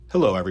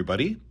Hello,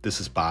 everybody.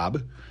 This is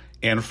Bob.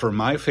 And for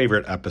my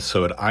favorite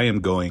episode, I am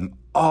going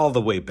all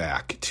the way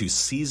back to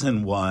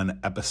season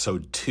 1,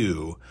 episode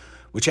 2,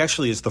 which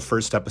actually is the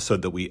first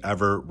episode that we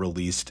ever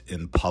released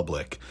in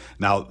public.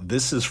 Now,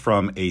 this is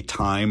from a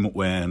time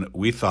when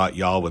we thought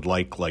y'all would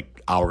like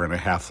hour and a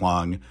half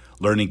long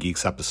Learning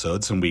Geeks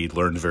episodes, and we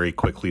learned very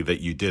quickly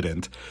that you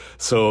didn't.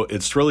 So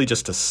it's really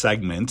just a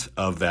segment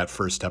of that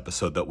first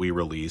episode that we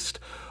released,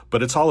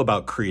 but it's all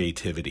about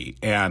creativity.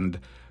 And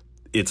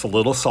it's a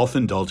little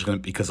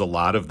self-indulgent because a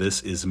lot of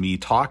this is me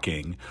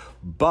talking.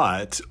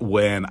 But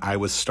when I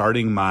was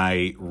starting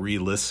my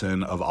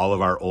re-listen of all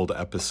of our old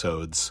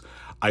episodes,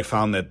 I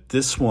found that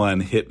this one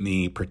hit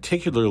me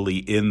particularly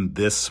in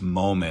this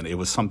moment. It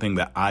was something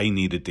that I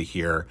needed to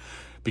hear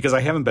because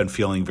I haven't been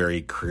feeling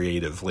very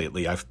creative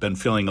lately. I've been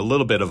feeling a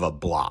little bit of a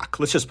block.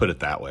 Let's just put it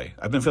that way.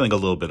 I've been feeling a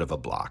little bit of a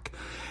block.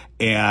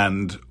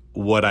 And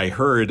what I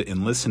heard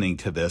in listening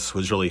to this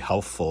was really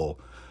helpful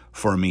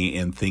for me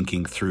in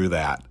thinking through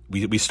that.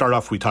 We start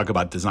off, we talk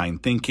about design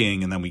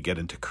thinking, and then we get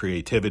into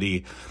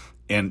creativity.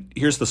 And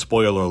here's the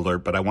spoiler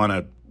alert, but I want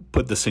to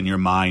put this in your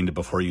mind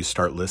before you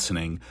start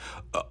listening.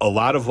 A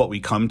lot of what we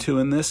come to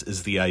in this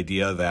is the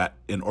idea that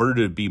in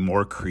order to be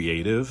more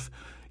creative,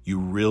 you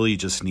really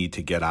just need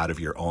to get out of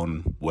your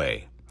own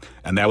way.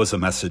 And that was a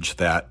message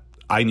that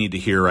I need to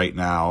hear right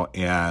now.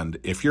 And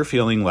if you're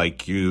feeling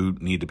like you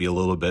need to be a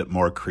little bit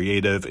more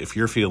creative, if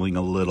you're feeling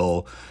a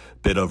little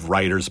bit of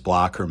writer's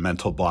block or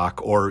mental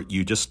block, or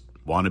you just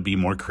want to be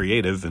more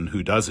creative, and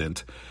who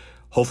doesn't,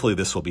 hopefully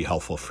this will be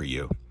helpful for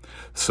you.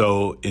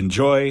 So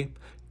enjoy.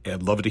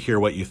 I'd love to hear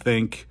what you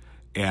think.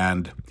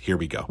 And here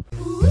we go.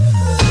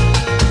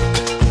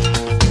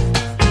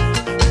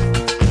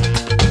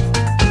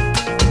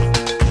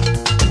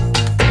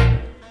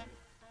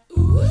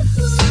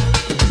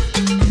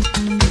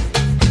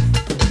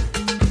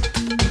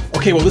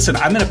 Okay, well, listen,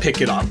 I'm going to pick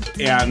it up,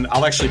 and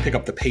I'll actually pick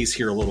up the pace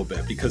here a little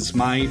bit because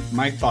my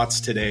thoughts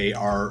today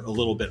are a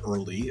little bit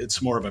early.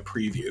 It's more of a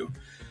preview,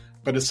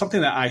 but it's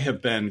something that I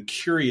have been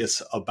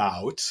curious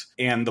about,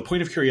 and the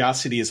point of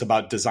curiosity is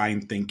about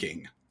design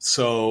thinking.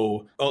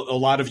 So a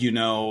lot of you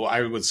know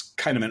I was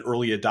kind of an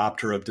early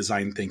adopter of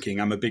design thinking.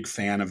 I'm a big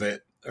fan of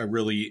it. I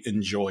really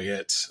enjoy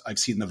it. I've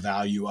seen the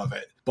value of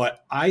it.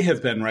 But I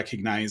have been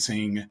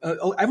recognizing,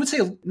 I would say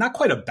not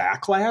quite a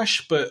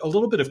backlash, but a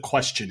little bit of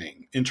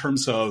questioning in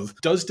terms of,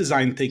 does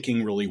design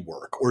thinking really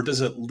work? Or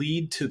does it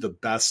lead to the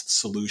best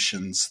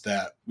solutions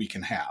that we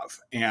can have?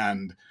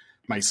 And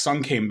my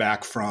son came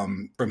back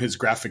from his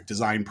graphic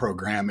design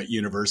program at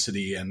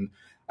university, and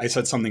I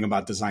said something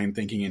about design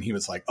thinking, and he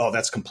was like, "Oh,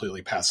 that's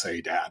completely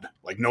passé, Dad.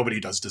 Like,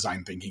 nobody does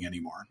design thinking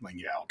anymore." I'm like,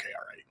 yeah, okay,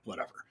 all right,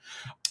 whatever.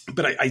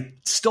 But I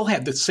still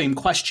had the same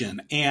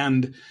question,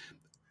 and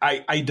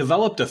I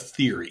developed a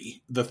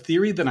theory. The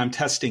theory that I'm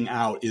testing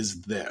out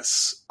is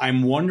this.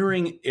 I'm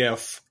wondering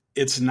if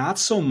it's not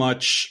so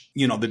much,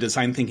 the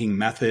design thinking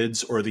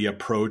methods or the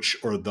approach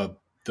or the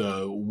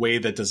way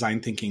that design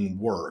thinking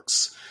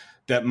works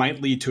that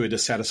might lead to a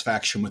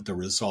dissatisfaction with the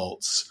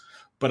results.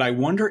 But I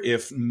wonder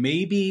if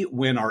maybe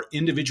when our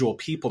individual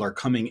people are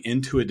coming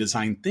into a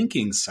design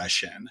thinking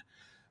session,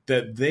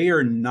 that they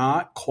are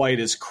not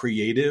quite as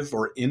creative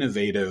or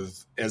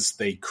innovative as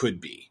they could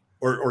be.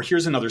 Or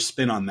here's another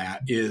spin on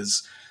that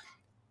is,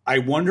 I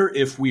wonder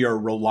if we are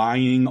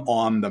relying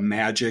on the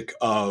magic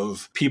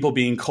of people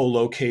being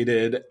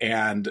co-located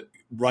and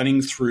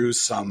running through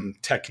some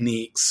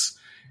techniques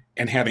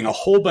and having a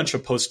whole bunch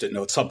of Post-it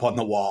notes up on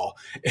the wall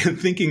and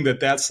thinking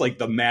that that's like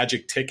the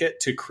magic ticket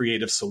to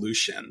creative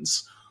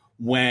solutions,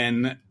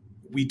 when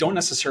we don't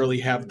necessarily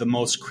have the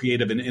most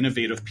creative and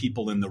innovative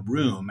people in the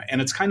room.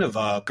 And it's kind of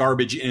a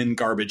garbage in,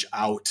 garbage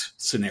out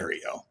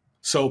scenario.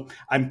 So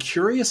I'm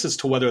curious as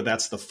to whether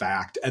that's the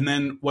fact. And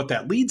then what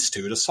that leads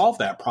to solve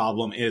that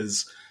problem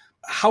is,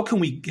 how can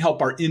we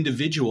help our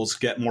individuals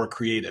get more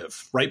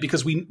creative, right?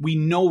 Because we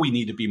know we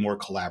need to be more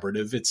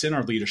collaborative. It's in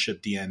our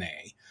leadership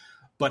DNA.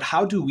 But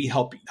how do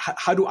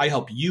I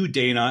help you,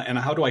 Dana, and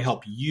how do I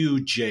help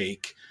you,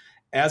 Jake,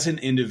 as an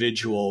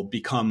individual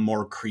become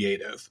more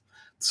creative?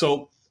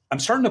 So I'm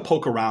starting to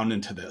poke around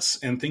into this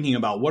and thinking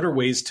about what are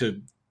ways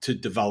to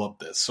develop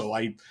this. So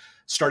I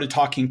started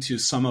talking to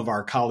some of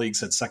our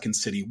colleagues at Second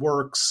City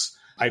Works.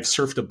 I've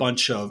surfed a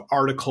bunch of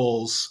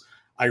articles.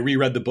 I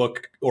reread the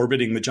book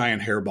Orbiting the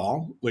Giant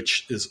Hairball,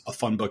 which is a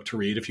fun book to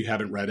read. If you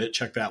haven't read it,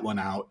 check that one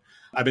out.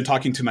 I've been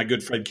talking to my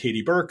good friend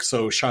Katie Burke,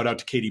 so shout out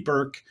to Katie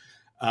Burke.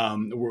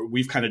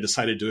 We've kind of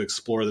decided to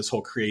explore this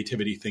whole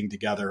creativity thing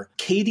together.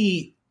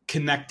 Katie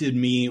connected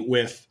me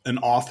with an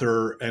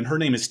author, and her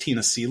name is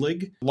Tina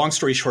Seelig. Long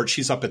story short,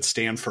 she's up at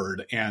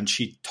Stanford, and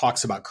she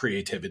talks about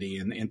creativity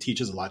and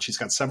teaches a lot. She's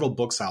got several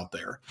books out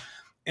there.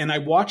 And I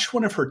watched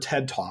one of her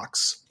TED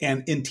Talks,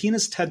 and in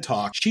Tina's TED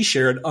Talk, she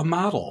shared a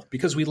model,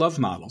 because we love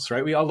models,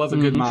 right? We all love a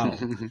good model.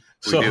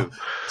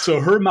 So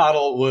her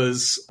model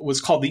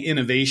was called the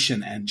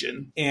innovation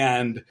engine.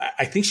 And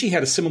I think she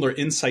had a similar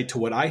insight to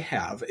what I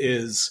have,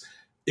 is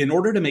in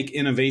order to make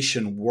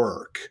innovation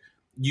work,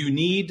 you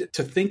need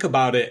to think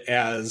about it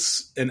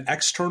as an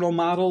external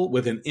model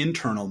with an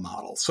internal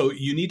model. So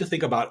you need to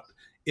think about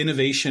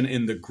innovation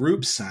in the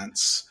group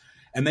sense.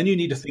 And then you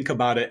need to think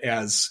about it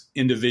as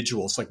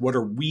individuals. Like, what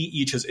are we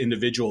each as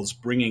individuals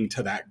bringing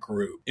to that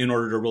group in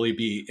order to really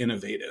be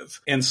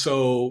innovative? And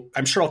so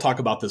I'm sure I'll talk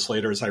about this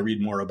later as I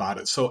read more about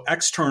it. So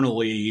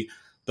externally,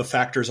 the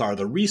factors are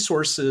the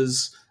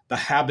resources, the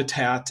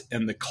habitat,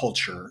 and the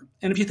culture.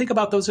 And if you think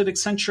about those at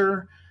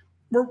Accenture,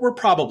 we're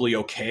probably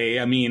okay.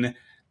 I mean,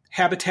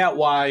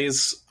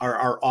 habitat-wise,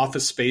 our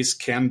office space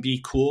can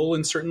be cool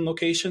in certain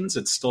locations.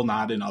 It's still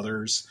not in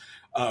others.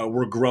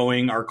 We're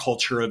growing our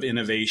culture of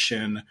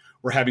innovation.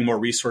 We're having more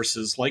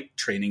resources like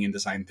training and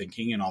design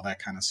thinking and all that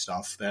kind of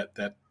stuff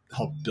that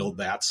help build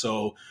that.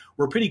 So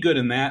we're pretty good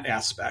in that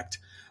aspect.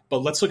 But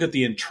let's look at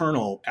the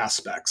internal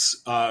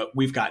aspects.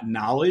 We've got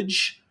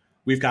knowledge,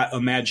 we've got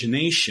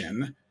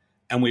imagination,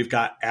 and we've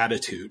got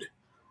attitude.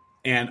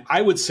 And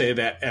I would say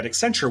that at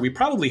Accenture, we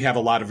probably have a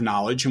lot of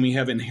knowledge and we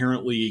have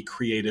inherently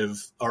creative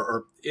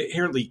or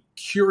inherently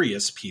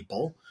curious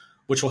people,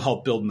 which will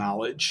help build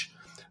knowledge.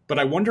 But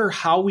I wonder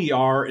how we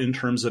are in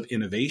terms of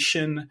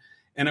innovation,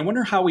 and I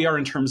wonder how we are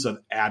in terms of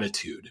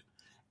attitude.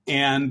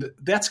 And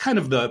that's kind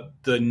of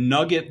the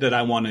nugget that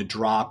I want to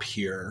drop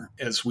here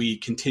as we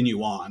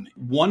continue on.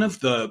 One of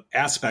the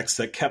aspects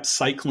that kept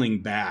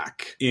cycling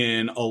back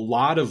in a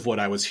lot of what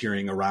I was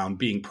hearing around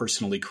being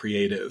personally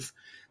creative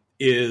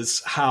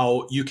is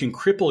how you can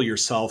cripple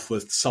yourself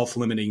with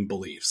self-limiting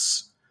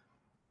beliefs.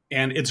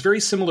 And it's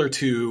very similar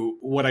to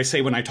what I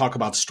say when I talk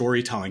about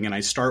storytelling. And I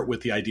start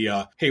with the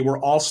idea, hey, we're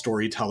all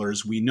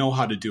storytellers. We know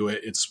how to do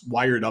it. It's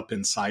wired up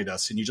inside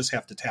us, and you just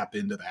have to tap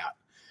into that.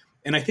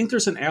 And I think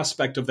there's an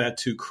aspect of that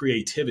to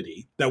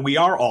creativity, that we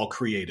are all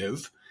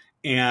creative,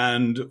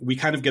 and we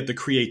kind of get the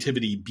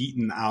creativity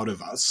beaten out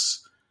of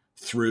us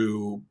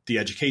through the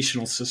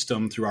educational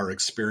system, through our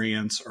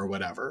experience or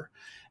whatever.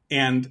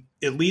 And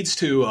it leads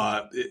to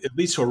a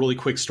really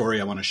quick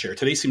story I want to share.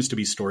 Today seems to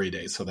be story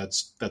day, so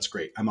that's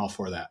great. I'm all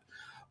for that.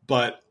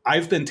 But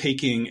I've been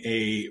taking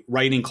a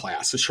writing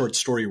class, a short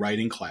story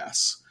writing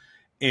class,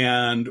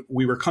 and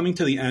we were coming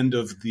to the end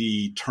of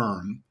the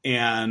term,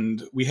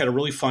 and we had a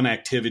really fun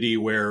activity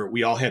where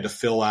we all had to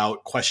fill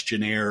out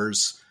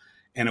questionnaires,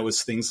 and it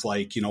was things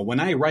like, when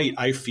I write,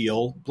 I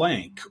feel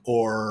blank,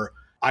 or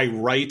I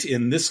write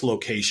in this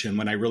location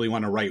when I really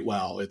want to write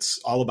well. It's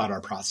all about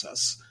our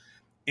process.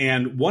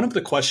 And one of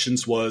the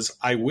questions was,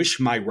 I wish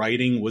my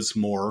writing was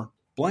more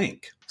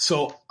blank.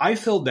 So I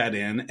filled that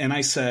in and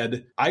I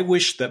said, I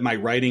wish that my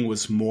writing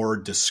was more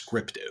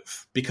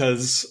descriptive,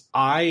 because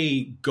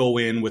I go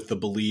in with the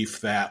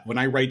belief that when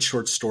I write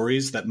short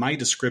stories, that my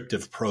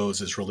descriptive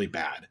prose is really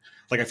bad.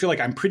 Like, I feel like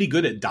I'm pretty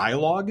good at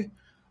dialogue,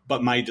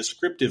 but my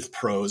descriptive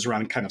prose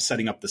around kind of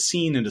setting up the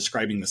scene and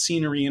describing the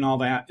scenery and all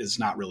that is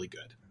not really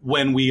good.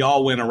 When we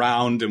all went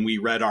around and we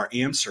read our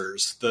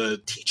answers,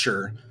 the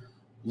teacher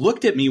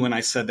looked at me when I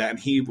said that, and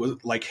he was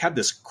like, had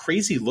this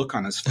crazy look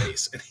on his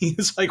face. And he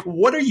was like,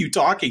 what are you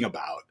talking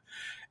about?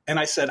 And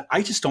I said,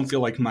 I just don't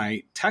feel like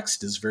my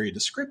text is very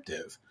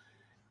descriptive.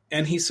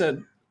 And he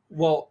said,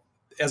 well,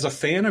 as a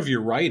fan of your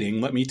writing,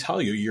 let me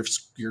tell you,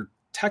 your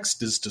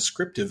text is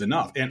descriptive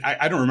enough. And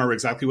I don't remember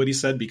exactly what he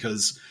said,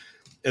 because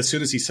as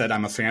soon as he said,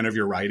 I'm a fan of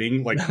your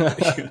writing, like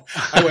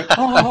I went,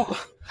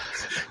 oh,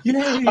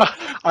 yay.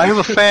 I am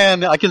a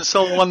fan. I can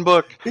sell one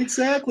book.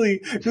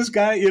 Exactly. This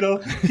guy,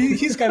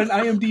 he's got an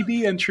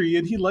IMDb entry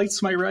and he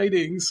likes my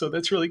writing. So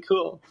that's really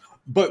cool.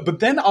 But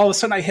then all of a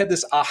sudden I had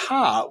this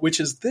aha, which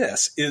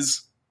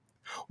is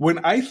when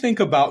I think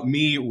about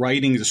me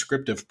writing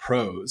descriptive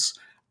prose,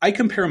 I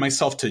compare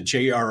myself to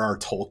J.R.R.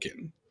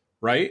 Tolkien,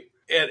 right?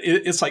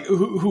 It's like,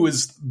 who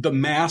is the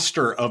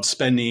master of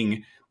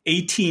spending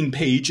 18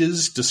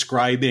 pages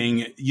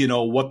describing,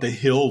 what the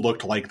hill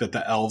looked like that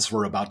the elves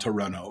were about to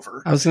run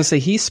over. I was going to say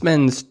he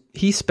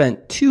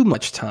spent too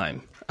much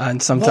time on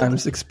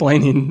sometimes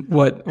explaining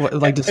what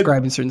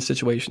describing certain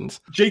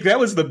situations. Jake, that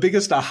was the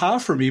biggest aha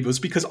for me, was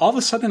because all of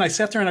a sudden I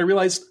sat there and I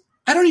realized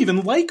I don't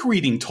even like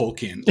reading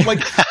Tolkien. Like,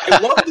 I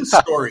love the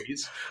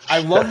stories. I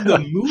love the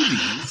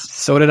movies.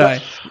 So did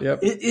I. Yep.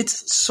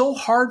 It's so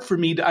hard for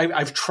me.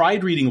 I've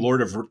tried reading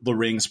Lord of the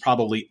Rings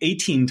probably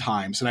 18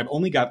 times, and I've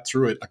only got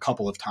through it a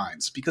couple of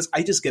times because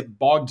I just get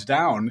bogged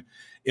down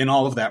in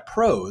all of that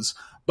prose.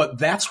 But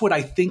that's what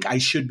I think I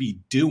should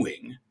be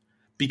doing,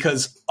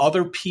 because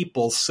other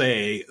people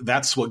say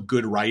that's what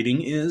good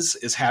writing is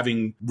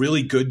having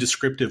really good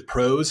descriptive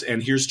prose.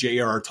 And here's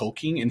J.R.R.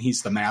 Tolkien, and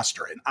he's the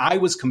master. And I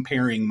was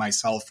comparing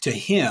myself to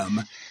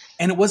him,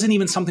 and it wasn't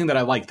even something that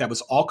I liked. That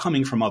was all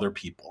coming from other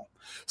people.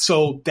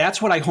 So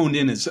that's what I honed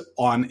in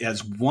on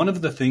as one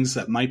of the things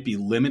that might be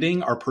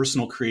limiting our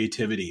personal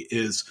creativity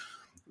is,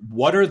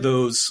 what are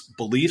those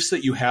beliefs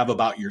that you have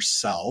about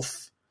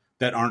yourself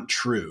that aren't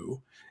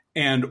true?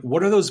 And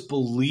what are those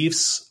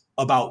beliefs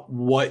about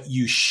what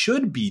you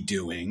should be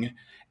doing,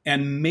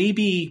 and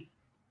maybe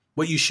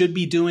what you should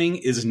be doing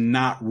is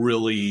not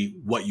really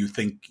what you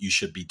think you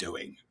should be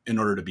doing in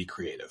order to be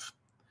creative.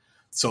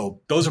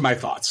 So those are my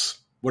thoughts.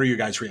 What are your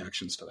guys'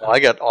 reactions to that? Well, I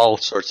got all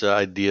sorts of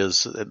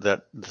ideas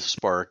that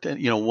sparked.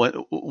 And,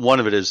 one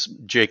of it is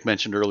Jake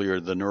mentioned earlier,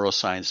 the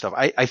neuroscience stuff.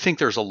 I think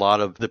there's a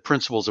lot of the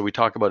principles that we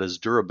talk about as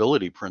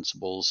durability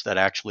principles that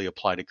actually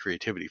apply to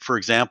creativity. For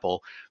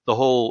example, the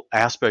whole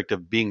aspect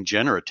of being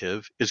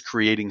generative is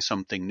creating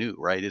something new,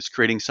 right? It's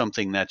creating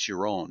something that's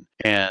your own.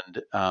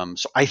 And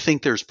so I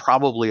think there's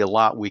probably a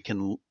lot we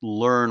can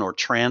learn or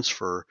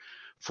transfer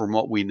from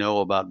what we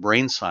know about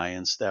brain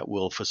science that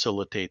will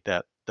facilitate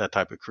that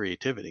type of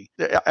creativity.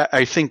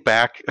 I think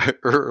back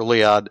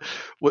early on,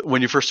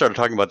 when you first started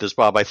talking about this,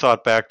 Bob, I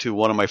thought back to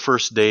one of my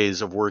first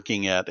days of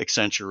working at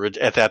Accenture.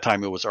 At that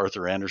time, it was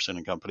Arthur Andersen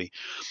and Company.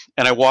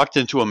 And I walked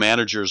into a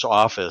manager's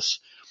office,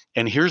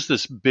 and here's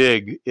this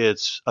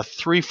it's a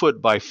 3-foot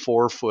by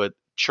 4-foot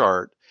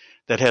chart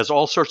that has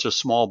all sorts of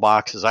small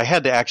boxes. I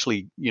had to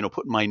actually,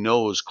 put my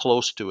nose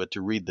close to it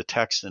to read the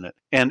text in it.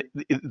 And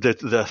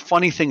the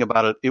funny thing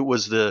about it, it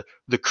was the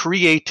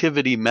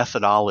creativity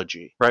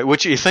methodology, right?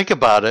 Which you think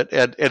about it,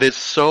 and it's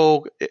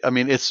so,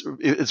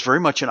 it's very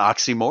much an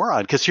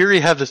oxymoron, because here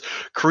you have this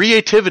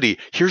creativity.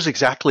 Here's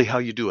exactly how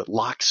you do it,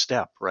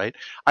 lockstep, right?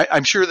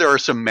 I'm sure there are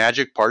some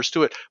magic parts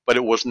to it, but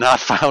it was not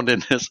found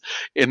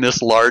in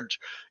this large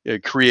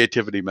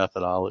creativity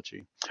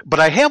methodology. But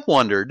I have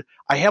wondered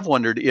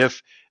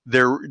if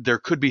there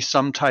could be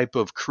some type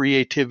of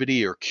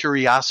creativity or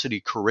curiosity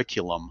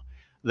curriculum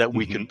that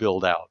we could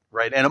build out,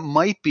 right? And it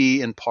might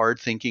be in part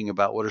thinking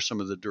about what are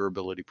some of the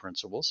durability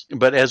principles.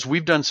 But as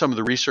we've done some of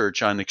the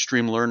research on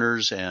extreme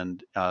learners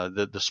and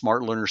the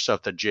smart learner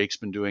stuff that Jake's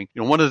been doing,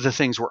 one of the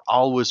things we're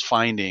always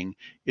finding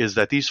is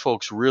that these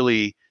folks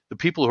really, the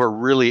people who are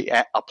really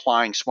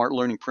applying smart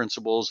learning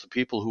principles, the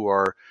people who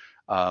are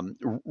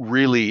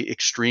really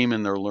extreme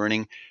in their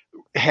learning,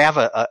 have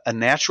a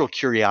natural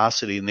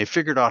curiosity, and they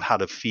figured out how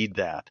to feed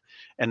that.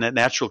 And that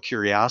natural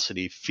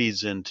curiosity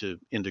feeds into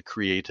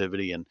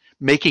creativity and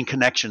making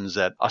connections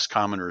that us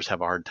commoners have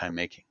a hard time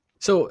making.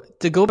 So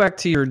to go back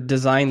to your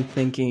design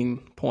thinking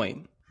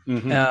point,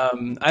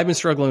 I've been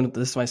struggling with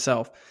this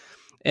myself.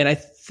 And I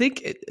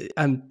think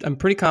I'm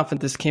pretty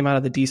confident this came out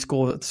of the D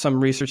School,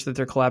 some research that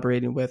they're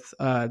collaborating with,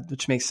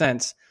 which makes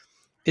sense.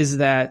 Is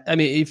that,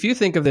 if you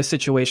think of this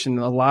situation,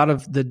 a lot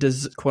of the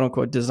quote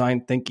unquote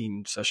design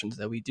thinking sessions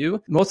that we do,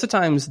 most of the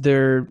times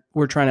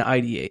we're trying to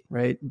ideate,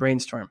 right?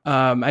 Brainstorm.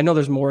 I know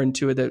there's more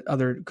into it that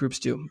other groups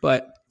do,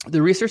 but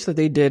the research that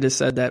they did has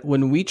said that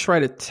when we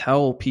try to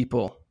tell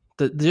people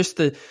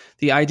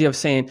the idea of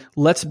saying,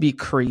 let's be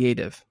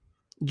creative,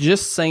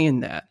 just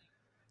saying that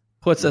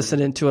puts us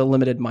into a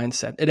limited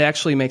mindset. It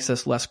actually makes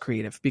us less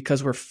creative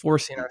because we're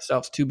forcing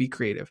ourselves to be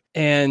creative.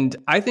 And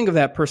I think of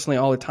that personally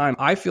all the time.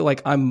 I feel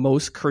like I'm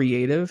most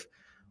creative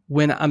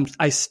when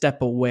I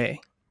step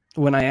away,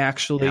 when I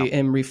actually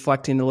am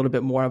reflecting a little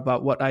bit more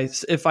about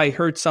if I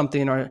heard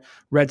something or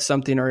read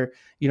something or,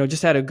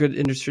 just had a good,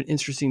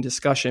 interesting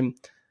discussion,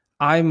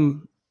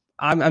 I'm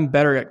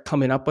better at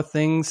coming up with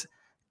things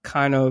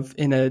kind of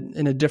in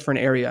a different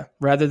area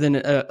rather than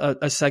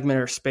a segment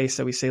or space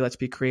that we say, let's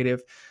be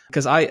creative.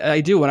 Because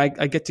I do, when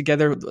I get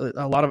together,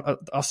 a lot of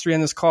us three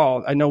on this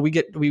call, I know we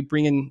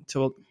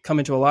come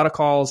into a lot of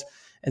calls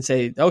and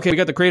say, okay, we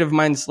got the creative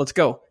minds, let's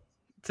go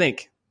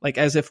think, like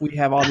as if we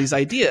have all these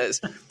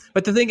ideas.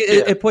 But the thing,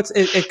 it puts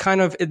it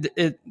kind of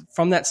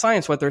from that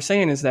science, what they're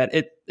saying is that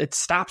it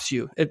stops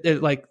you,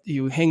 it like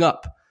you hang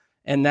up,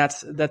 and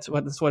that's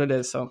what it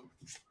is. So.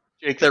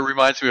 Jake, that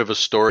reminds me of a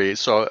story.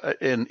 So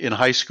in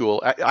high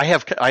school, I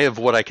have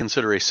what I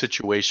consider a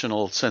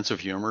situational sense of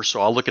humor. So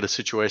I'll look at a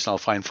situation, I'll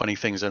find funny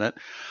things in it.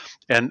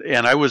 And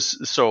I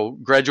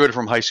graduated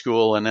from high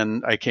school, and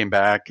then I came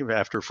back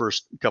after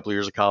first couple of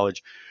years of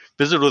college,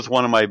 visited with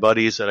one of my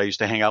buddies that I used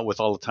to hang out with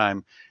all the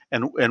time.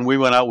 And we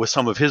went out with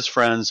some of his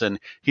friends, and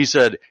he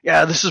said,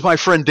 yeah, this is my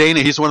friend Dana.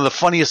 He's one of the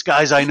funniest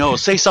guys I know.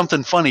 Say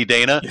something funny,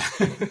 Dana.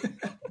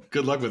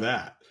 Good luck with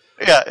that.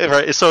 Yeah,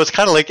 right. So it's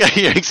kind of like,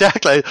 yeah,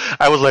 exactly.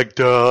 I was like,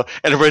 duh.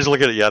 And everybody's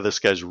looking at it. Yeah, this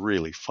guy's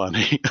really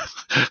funny.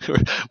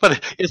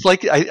 But it's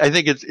like, I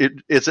think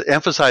it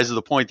emphasizes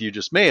the point that you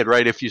just made,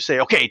 right? If you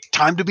say, okay,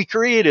 time to be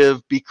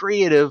creative.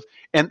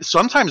 And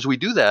sometimes we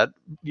do that,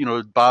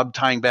 Bob,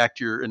 tying back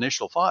to your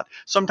initial thought.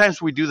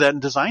 Sometimes we do that in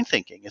design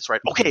thinking. It's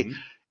right. Okay,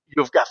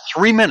 you've got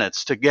 3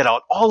 minutes to get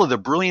out all of the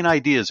brilliant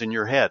ideas in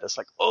your head. It's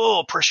like,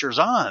 oh, pressure's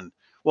on.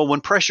 Well,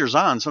 when pressure's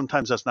on,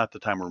 sometimes that's not the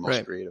time we're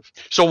most creative.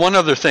 So one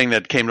other thing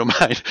that came to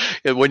mind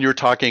when you're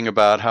talking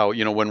about how,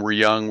 when we're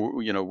young,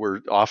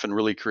 we're often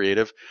really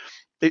creative.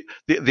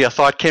 The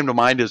thought came to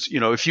mind is,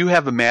 if you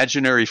have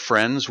imaginary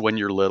friends when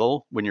you're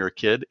little, when you're a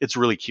kid, it's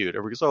really cute.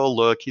 Everybody goes, oh,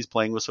 look, he's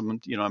playing with some,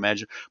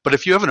 imagine. But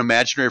if you have an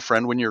imaginary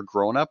friend when you're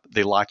grown up,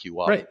 they lock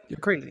you up. Right. You're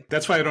crazy.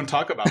 That's why I don't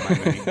talk about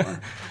mine anymore.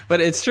 But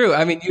it's true.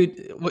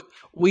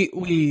 We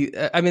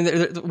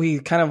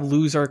kind of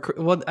lose our,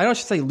 well, I don't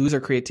should say lose our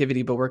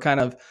creativity, but we're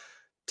kind of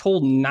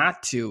told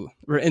not to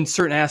in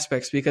certain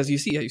aspects because you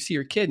see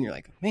your kid and you're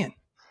like, man,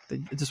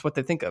 just what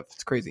they think of.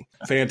 It's crazy.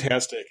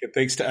 Fantastic. And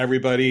thanks to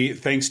everybody.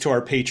 Thanks to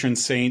our patron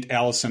saint,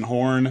 Allison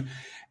Horn.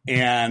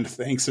 And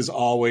thanks as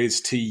always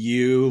to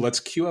you. Let's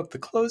cue up the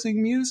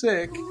closing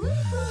music.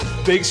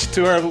 Thanks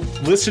to our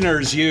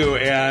listeners, you,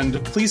 and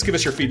please give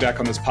us your feedback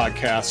on this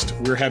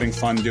podcast. We're having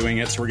fun doing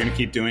it, so we're going to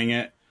keep doing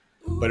it.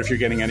 But if you're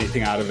getting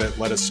anything out of it,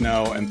 let us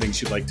know, and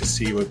things you'd like to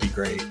see would be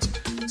great.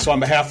 So on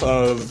behalf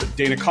of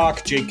Dana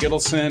Koch, Jake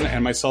Gittleson,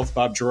 and myself,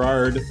 Bob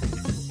Gerard,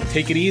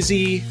 take it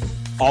easy.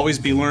 Always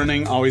be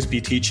learning, always be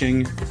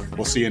teaching.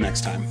 We'll see you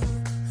next time.